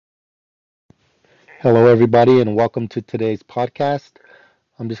Hello, everybody, and welcome to today's podcast.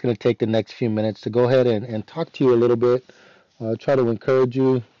 I'm just going to take the next few minutes to go ahead and talk to you a little bit, try to encourage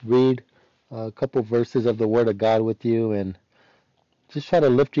you, read a couple verses of the Word of God with you, and just try to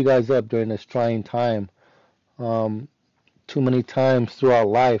lift you guys up during this trying time. Um, Too many times throughout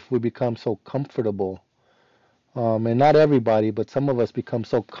life, we become so comfortable, and not everybody, but some of us become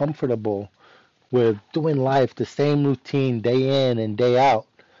so comfortable with doing life the same routine day in and day out.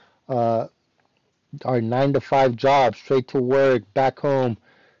 Uh, our 9 to 5 job, straight to work, back home,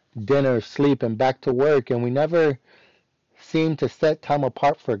 dinner, sleep, and back to work, and we never seem to set time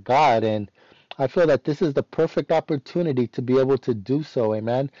apart for God. And I feel that this is the perfect opportunity to be able to do so,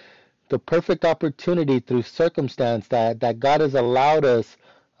 amen. The perfect opportunity through circumstance that God has allowed us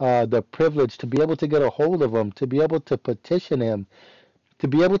the privilege to be able to get a hold of Him, to be able to petition Him, to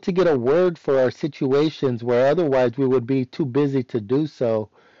be able to get a word for our situations where otherwise we would be too busy to do so.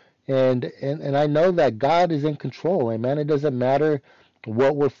 And I know that God is in control. Amen. It doesn't matter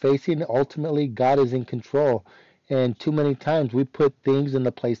what we're facing. Ultimately, God is in control. And too many times we put things in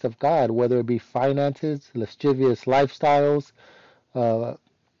the place of God, whether it be finances, lascivious lifestyles, uh,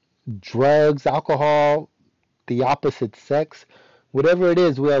 drugs, alcohol, the opposite sex, whatever it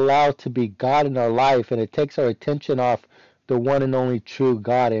is, we allow to be God in our life, and it takes our attention off the one and only true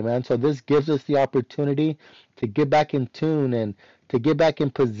God. Amen. So this gives us the opportunity to get back in tune and to get back in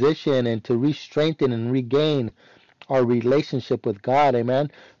position and to re-strengthen and regain our relationship with God.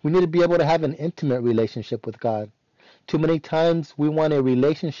 Amen. We need to be able to have an intimate relationship with God. Too many times we want a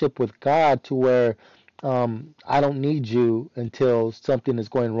relationship with God to where I don't need you until something is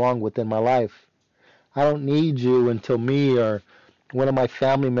going wrong within my life. I don't need you until me or one of my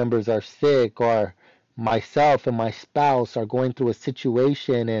family members are sick, or myself and my spouse are going through a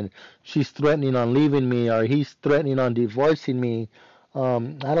situation and she's threatening on leaving me or he's threatening on divorcing me.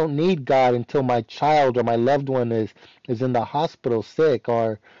 I don't need God until my child or my loved one is in the hospital sick,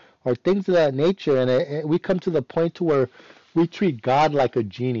 or things of that nature. And we come to the point to where we treat God like a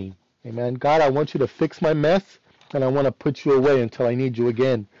genie. Amen. God, I want you to fix my mess, and I want to put you away until I need you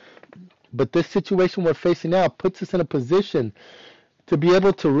again. But this situation we're facing now puts us in a position to be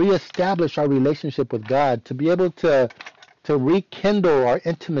able to reestablish our relationship with God, to be able to rekindle our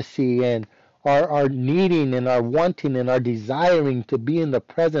intimacy and our needing and our wanting and our desiring to be in the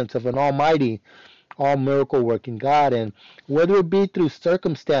presence of an almighty, all miracle working God. And whether it be through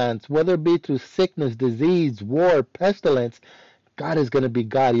circumstance, whether it be through sickness, disease, war, pestilence, God is going to be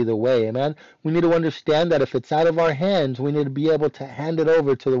God either way, amen. We need to understand that if it's out of our hands, we need to be able to hand it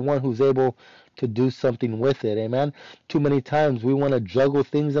over to the one who's able to do something with it, amen. Too many times we want to juggle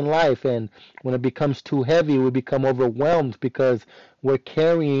things in life, and when it becomes too heavy, we become overwhelmed because we're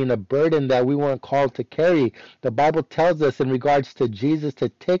carrying a burden that we weren't called to carry. The Bible tells us in regards to Jesus to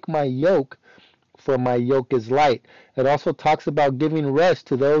take my yoke, for my yoke is light. It also talks about giving rest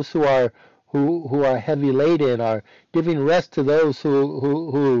to those who are heavy laden, or giving rest to those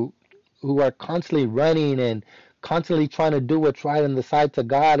who are constantly running and constantly trying to do what's right in the sight of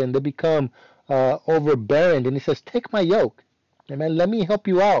God, and they become overbearing. And He says, "Take my yoke, amen. Let me help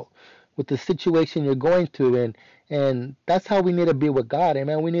you out with the situation you're going through." And that's how we need to be with God,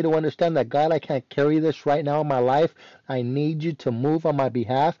 amen. We need to understand that, God, I can't carry this right now in my life. I need you to move on my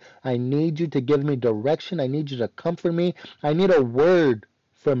behalf. I need you to give me direction. I need you to comfort me. I need a word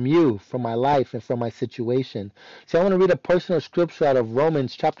from you, from my life, and from my situation. So I want to read a personal scripture out of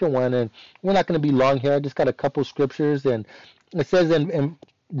Romans chapter 1, and we're not going to be long here. I just got a couple scriptures, and it says in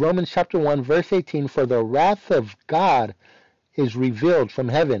Romans chapter 1, verse 18, "For the wrath of God is revealed from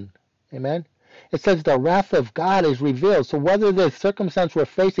heaven." Amen. It says the wrath of God is revealed. So whether the circumstance we're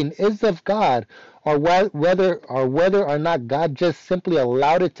facing is of God, or whether or not God just simply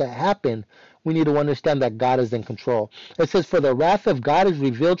allowed it to happen, we need to understand that God is in control. It says, "For the wrath of God is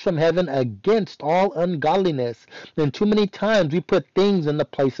revealed from heaven against all ungodliness." And too many times we put things in the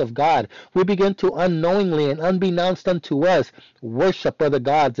place of God. We begin to unknowingly and unbeknownst unto us worship other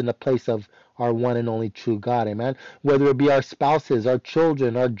gods in the place of our one and only true God, amen. Whether it be our spouses, our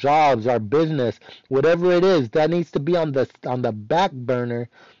children, our jobs, our business, whatever it is, that needs to be on the back burner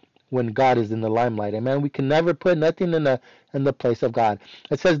when God is in the limelight, amen. We can never put nothing in the place of God.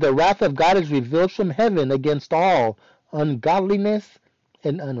 It says the wrath of God is revealed from heaven against all ungodliness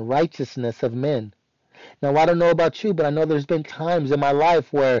and unrighteousness of men. Now, I don't know about you, but I know there's been times in my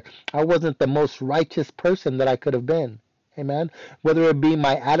life where I wasn't the most righteous person that I could have been. Amen. Whether it be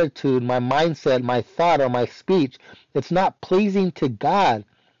my attitude, my mindset, my thought, or my speech, it's not pleasing to God,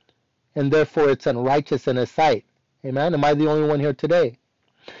 and therefore it's unrighteous in His sight. Amen. Am I the only one here today?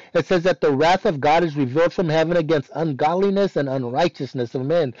 It says that the wrath of God is revealed from heaven against ungodliness and unrighteousness of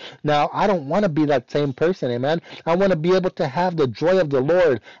men. Now, I don't want to be that same person, amen. I want to be able to have the joy of the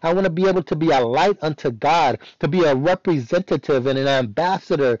Lord. I want to be able to be a light unto God, to be a representative and an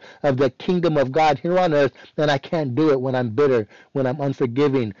ambassador of the kingdom of God here on earth, and I can't do it when I'm bitter, when I'm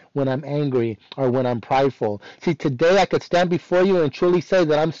unforgiving, when I'm angry, or when I'm prideful. See, today I could stand before you and truly say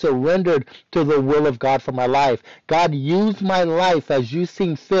that I'm surrendered to the will of God for my life. God, use my life as you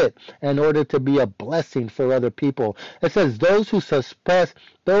see fit in order to be a blessing for other people. It says those who suppress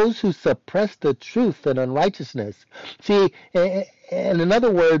the truth and unrighteousness. See, and in other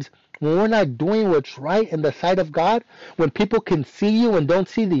words, when we're not doing what's right in the sight of God, when people can see you and don't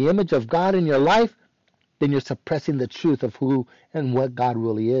see the image of God in your life, then you're suppressing the truth of who and what God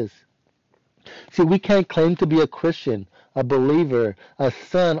really is. See, we can't claim to be a Christian, a believer, a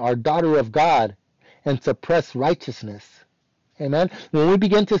son or daughter of God, and suppress righteousness. Amen. When we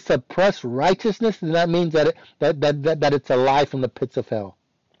begin to suppress righteousness, then that means that it's a lie from the pits of hell.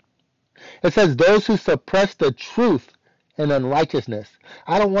 It says those who suppress the truth and unrighteousness.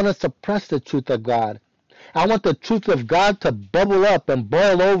 I don't want to suppress the truth of God. I want the truth of God to bubble up and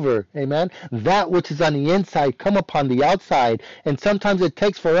boil over, amen. That which is on the inside come upon the outside. And sometimes it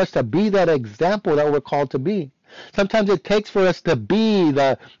takes for us to be that example that we're called to be. Sometimes it takes for us to be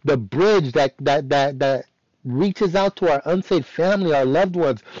the bridge that reaches out to our unsaved family, our loved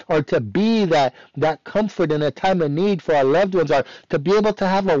ones, or to be that comfort in a time of need for our loved ones, or to be able to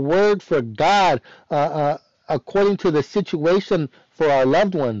have a word for God according to the situation for our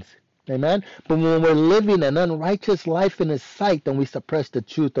loved ones. Amen. But when we're living an unrighteous life in His sight, then we suppress the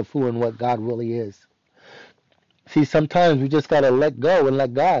truth of who and what God really is. See, sometimes we just got to let go and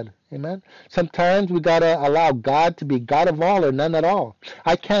let God. Amen. Sometimes we got to allow God to be God of all or none at all.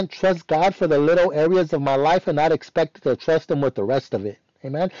 I can't trust God for the little areas of my life and not expect to trust Him with the rest of it.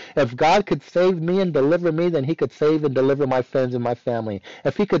 Amen. If God could save me and deliver me, then He could save and deliver my friends and my family.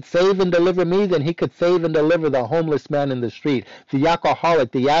 If He could save and deliver me, then He could save and deliver the homeless man in the street, the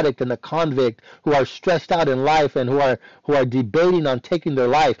alcoholic, the addict, and the convict who are stressed out in life and who are debating on taking their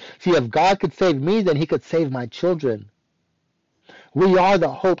life. See, if God could save me, then He could save my children. We are the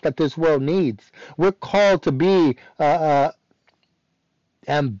hope that this world needs. We're called to be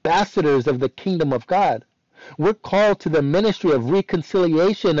ambassadors of the kingdom of God. We're called to the ministry of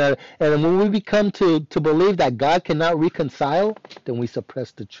reconciliation, and when we become to believe that God cannot reconcile, then we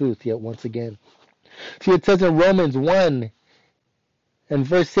suppress the truth yet once again. See, it says in Romans 1 and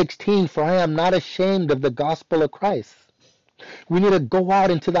verse 16, "For I am not ashamed of the gospel of Christ." We need to go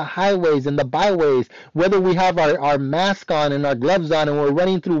out into the highways and the byways, whether we have our mask on and our gloves on and we're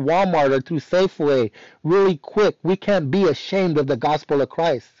running through Walmart or through Safeway really quick. We can't be ashamed of the gospel of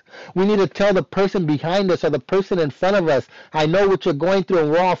Christ. We need to tell the person behind us or the person in front of us, I know what you're going through and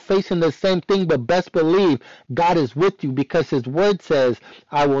we're all facing the same thing, but best believe God is with you because His word says,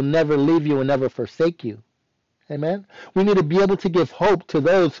 I will never leave you and never forsake you. Amen. We need to be able to give hope to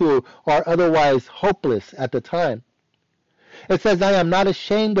those who are otherwise hopeless at the time. It says, I am not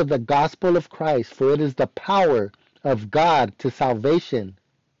ashamed of the gospel of Christ, for it is the power of God to salvation.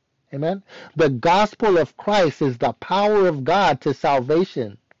 Amen. The gospel of Christ is the power of God to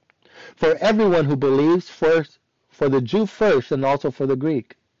salvation for everyone who believes, first for the Jew first and also for the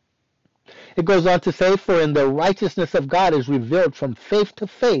Greek. It goes on to say, for in the righteousness of God is revealed from faith to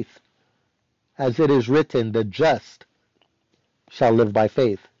faith, as it is written, the just shall live by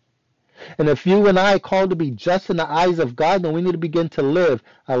faith. And if you and I are called to be just in the eyes of God, then we need to begin to live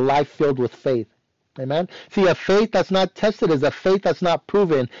a life filled with faith. Amen. See, a faith that's not tested is a faith that's not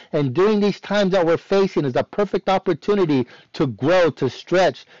proven. And during these times that we're facing is a perfect opportunity to grow, to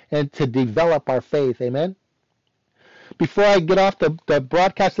stretch, and to develop our faith. Amen. Before I get off the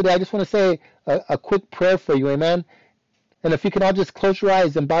broadcast today, I just want to say a quick prayer for you. Amen. And if you can all just close your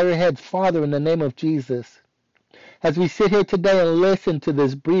eyes and bow your heads, Father, in the name of Jesus. As we sit here today and listen to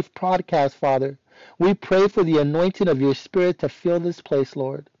this brief podcast, Father, we pray for the anointing of your Spirit to fill this place,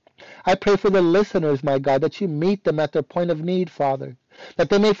 Lord. I pray for the listeners, my God, that you meet them at their point of need, Father,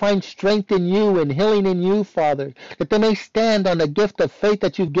 that they may find strength in you and healing in you, Father, that they may stand on the gift of faith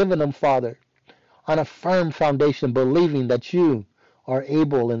that you've given them, Father, on a firm foundation, believing that you are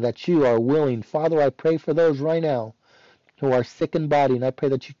able and that you are willing. Father, I pray for those right now who are sick in body, and I pray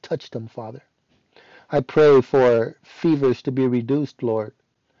that you touch them, Father. I pray for fevers to be reduced, Lord.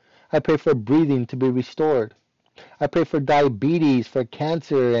 I pray for breathing to be restored. I pray for diabetes, for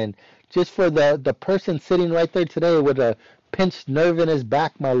cancer, and just for the person sitting right there today with a pinched nerve in his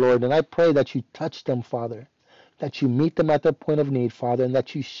back, my Lord. And I pray that you touch them, Father, that you meet them at their point of need, Father, and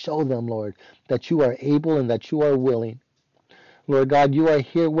that you show them, Lord, that you are able and that you are willing. Lord God, you are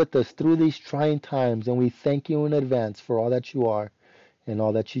here with us through these trying times, and we thank you in advance for all that you are and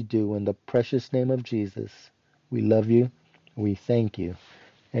all that you do. In the precious name of Jesus, we love you. We thank you.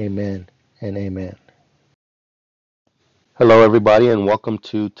 Amen and amen. Hello, everybody, and welcome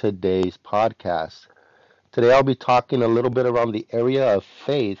to today's podcast. Today, I'll be talking a little bit around the area of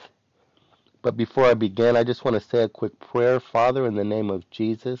faith. But before I begin, I just want to say a quick prayer. Father, in the name of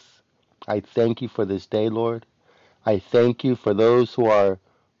Jesus, I thank you for this day, Lord. I thank you for those who are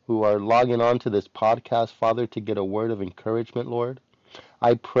logging on to this podcast, Father, to get a word of encouragement, Lord.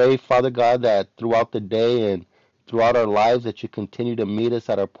 I pray, Father God, that throughout the day and throughout our lives that you continue to meet us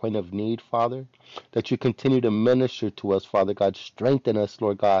at our point of need, Father, that you continue to minister to us, Father God. Strengthen us,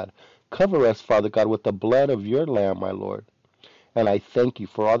 Lord God. Cover us, Father God, with the blood of your Lamb, my Lord. And I thank you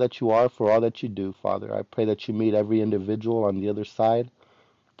for all that you are, for all that you do, Father. I pray that you meet every individual on the other side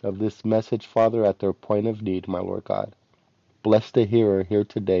of this message, Father, at their point of need, my Lord God. Bless the hearer here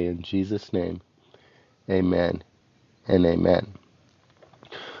today in Jesus' name. Amen and amen.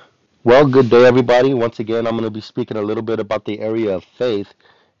 Well, good day, everybody. Once again, I'm going to be speaking a little bit about the area of faith.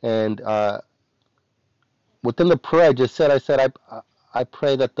 And within the prayer I just said, I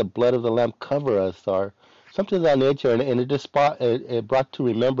pray that the blood of the Lamb cover us, or something of that nature. And it just it brought to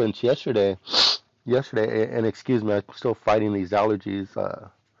remembrance yesterday, and excuse me, I'm still fighting these allergies,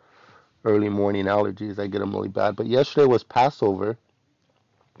 early morning allergies. I get them really bad. But yesterday was Passover,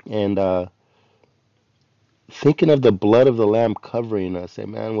 and thinking of the blood of the Lamb covering us,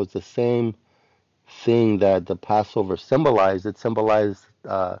 amen, was the same thing that the Passover symbolized. It symbolized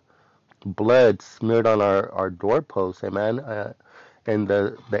blood smeared on our doorposts, amen. And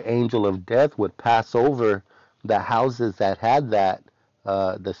the angel of death would pass over the houses that had that,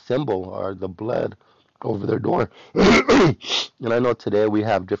 the symbol or the blood over their door. And I know today we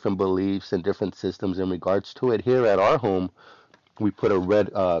have different beliefs and different systems in regards to it. Here at our home, we put a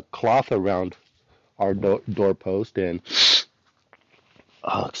red cloth around our doorpost, and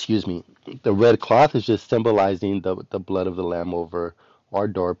excuse me, the red cloth is just symbolizing the blood of the Lamb over our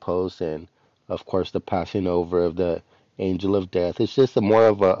doorpost, and of course the passing over of the angel of death. It's just more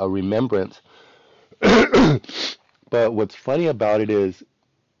of a remembrance. But what's funny about it is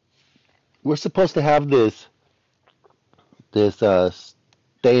we're supposed to have this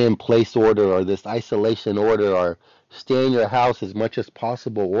stay in place order, or this isolation order, or stay in your house as much as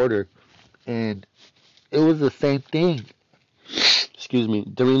possible order, and it was the same thing. Excuse me.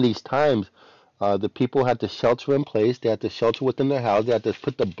 During these times, the people had to shelter in place. They had to shelter within their house. They had to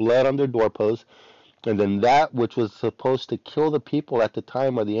put the blood on their doorposts. And then that which was supposed to kill the people at the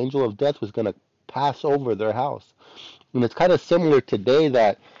time, or the angel of death, was going to pass over their house. And it's kind of similar today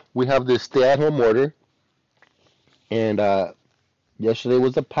that we have this stay-at-home order. And yesterday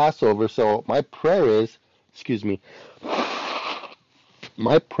was the Passover. So my prayer is, excuse me,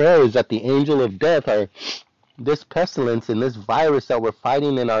 my prayer is that the angel of death, or this pestilence and this virus that we're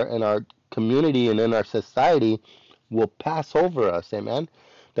fighting in our community and in our society, will pass over us. Amen.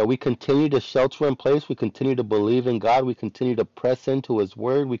 That we continue to shelter in place, we continue to believe in God, we continue to press into his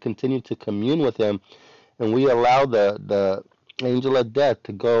word, we continue to commune with him, and we allow the angel of death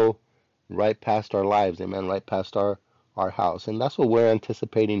to go right past our lives. Amen. Right past our house. And that's what we're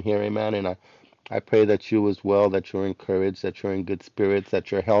anticipating here. Amen. And I pray that you as well, that you're encouraged, that you're in good spirits,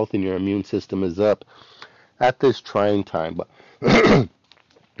 that your health and your immune system is up at this trying time. But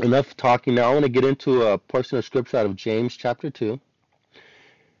enough talking now. I want to get into a portion of scripture out of James chapter 2.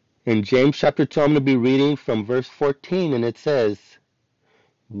 In James chapter 2, I'm going to be reading from verse 14, and it says,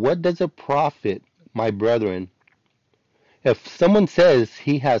 "What does it profit, my brethren, if someone says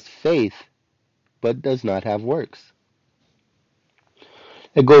he has faith but does not have works?"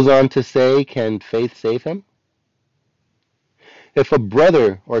 It goes on to say, can faith save him? If a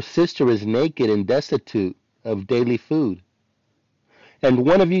brother or sister is naked and destitute of daily food, and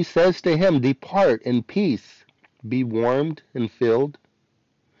one of you says to him, "Depart in peace, be warmed and filled,"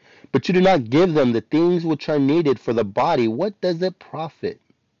 but you do not give them the things which are needed for the body, what does it profit?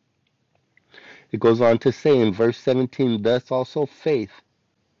 It goes on to say in verse 17, "Thus also faith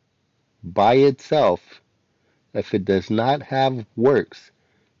by itself, if it does not have works,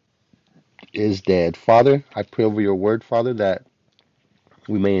 is dead." Father, I pray over your word, Father, that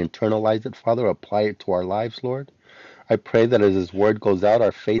we may internalize it, Father, apply it to our lives, Lord. I pray that as this word goes out,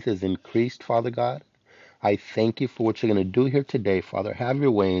 our faith is increased, Father God. I thank you for what you're going to do here today, Father. Have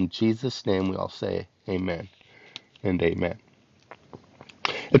your way. In Jesus' name we all say amen and amen.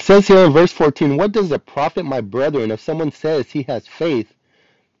 It says here in verse 14, "What does it profit, my brethren, if someone says he has faith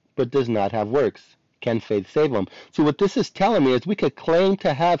but does not have works?" can faith save them? See, what this is telling me is we could claim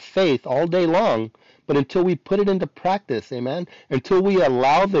to have faith all day long, but until we put it into practice, amen, until we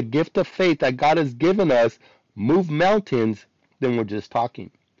allow the gift of faith that God has given us move mountains, then we're just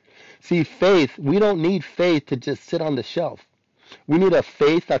talking. See, faith, we don't need faith to just sit on the shelf. We need a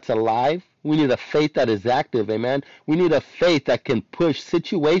faith that's alive. We need a faith that is active, amen. We need a faith that can push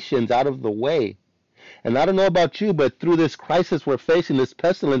situations out of the way. And I don't know about you, but through this crisis we're facing, this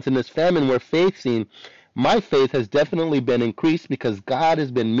pestilence and this famine we're facing, my faith has definitely been increased because God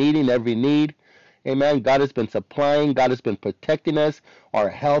has been meeting every need. Amen. God has been supplying. God has been protecting us. Our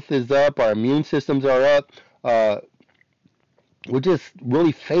health is up. Our immune systems are up. We're just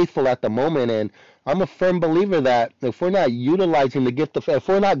really faithful at the moment. And I'm a firm believer that if we're not utilizing the gift of faith, if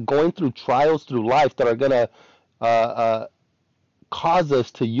we're not going through trials through life that are going to cause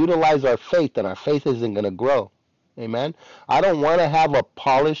us to utilize our faith, then our faith isn't going to grow. Amen. I don't want to have a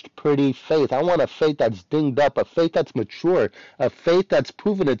polished, pretty faith. I want a faith that's dinged up, a faith that's mature, a faith that's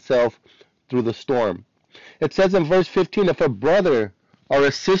proven itself through the storm. It says in verse 15, if a brother or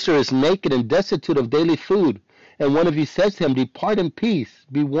a sister is naked and destitute of daily food, and one of you says to him, depart in peace,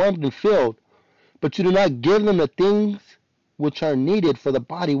 be warmed and filled, but you do not give them the things which are needed for the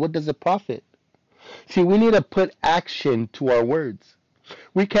body, what does it profit? See, we need to put action to our words.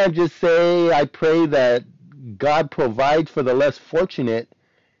 We can't just say, I pray that God provides for the less fortunate,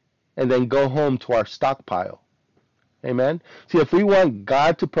 and then go home to our stockpile. Amen. See, if we want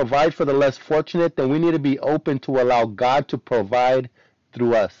God to provide for the less fortunate, then we need to be open to allow God to provide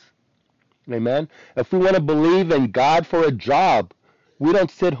through us. Amen. If we want to believe in God for a job, we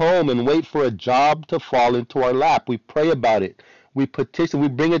don't sit home and wait for a job to fall into our lap. We pray about it. We petition. We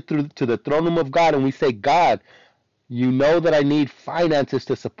bring it through to the throne room of God, and we say, God, you know that I need finances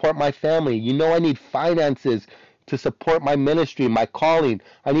to support my family. You know I need finances to support my ministry, my calling.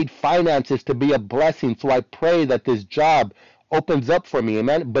 I need finances to be a blessing. So I pray that this job opens up for me.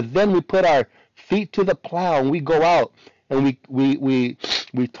 Amen. But then we put our feet to the plow and we go out and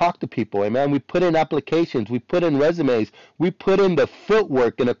we talk to people. Amen. We put in applications. We put in resumes. We put in the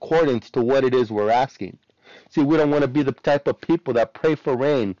footwork in accordance to what it is we're asking. See, we don't want to be the type of people that pray for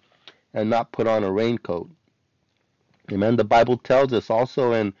rain and not put on a raincoat. Amen. The Bible tells us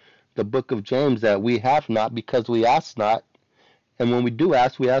also in the book of James that we have not because we ask not. And when we do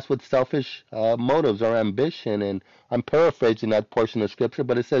ask, we ask with selfish motives or ambition. And I'm paraphrasing that portion of scripture,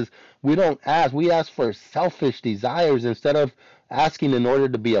 but it says we don't ask. We ask for selfish desires instead of asking in order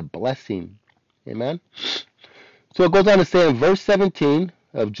to be a blessing. Amen. So it goes on to say in verse 17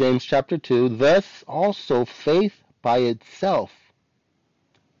 of James chapter 2, thus also faith by itself,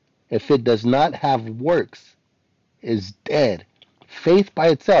 if it does not have works, is dead. Faith by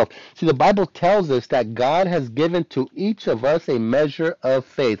itself. See, the Bible tells us that God has given to each of us a measure of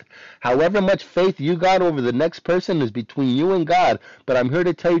faith. However much faith you got over the next person is between you and God. But I'm here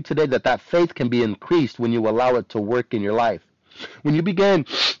to tell you today that that faith can be increased when you allow it to work in your life. When you begin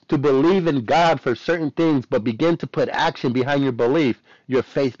to believe in God for certain things, but begin to put action behind your belief, your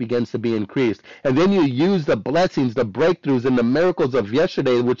faith begins to be increased. And then you use the blessings, the breakthroughs, and the miracles of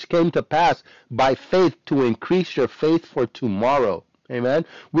yesterday, which came to pass by faith, to increase your faith for tomorrow. Amen.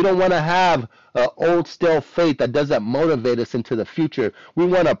 We don't want to have an old stale faith that doesn't motivate us into the future. We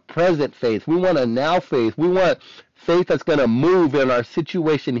want a present faith. We want a now faith. We want faith that's going to move in our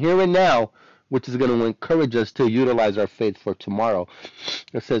situation here and now, which is going to encourage us to utilize our faith for tomorrow.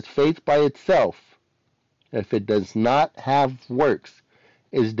 It says faith by itself, if it does not have works,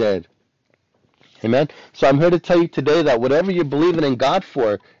 is dead. Amen. So I'm here to tell you today that whatever you're believing in God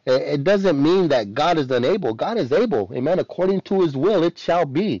for, it doesn't mean that God is unable. God is able. Amen. According to his will, it shall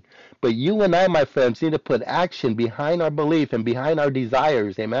be. But you and I, my friends, need to put action behind our belief and behind our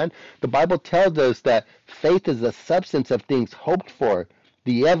desires. Amen. The Bible tells us that faith is the substance of things hoped for,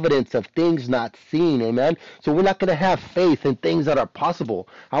 the evidence of things not seen. Amen. So we're not going to have faith in things that are possible.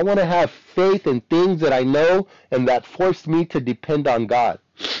 I want to have faith in things that I know and that force me to depend on God.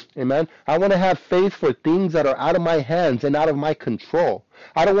 Amen. I want to have faith for things that are out of my hands and out of my control.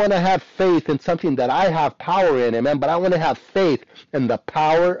 I don't want to have faith in something that I have power in. Amen. But I want to have faith in the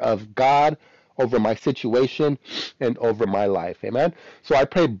power of God over my situation and over my life. Amen. So I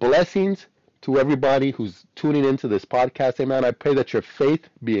pray blessings to everybody who's tuning into this podcast. Amen. I pray that your faith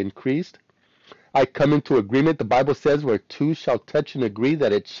be increased. I come into agreement. The Bible says where two shall touch and agree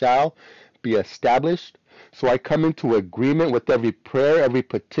that it shall be established. So I come into agreement with every prayer, every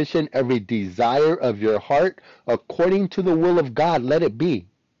petition, every desire of your heart, according to the will of God. Let it be.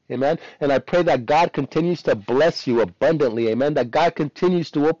 Amen. And I pray that God continues to bless you abundantly. Amen. That God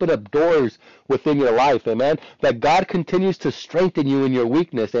continues to open up doors within your life. Amen. That God continues to strengthen you in your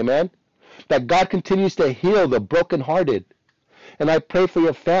weakness. Amen. that God continues to heal the brokenhearted. And I pray for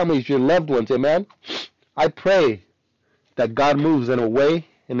your families, your loved ones, amen? I pray that God moves in a way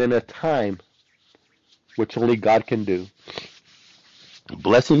and in a time which only God can do.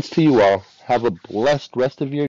 Blessings to you all. Have a blessed rest of your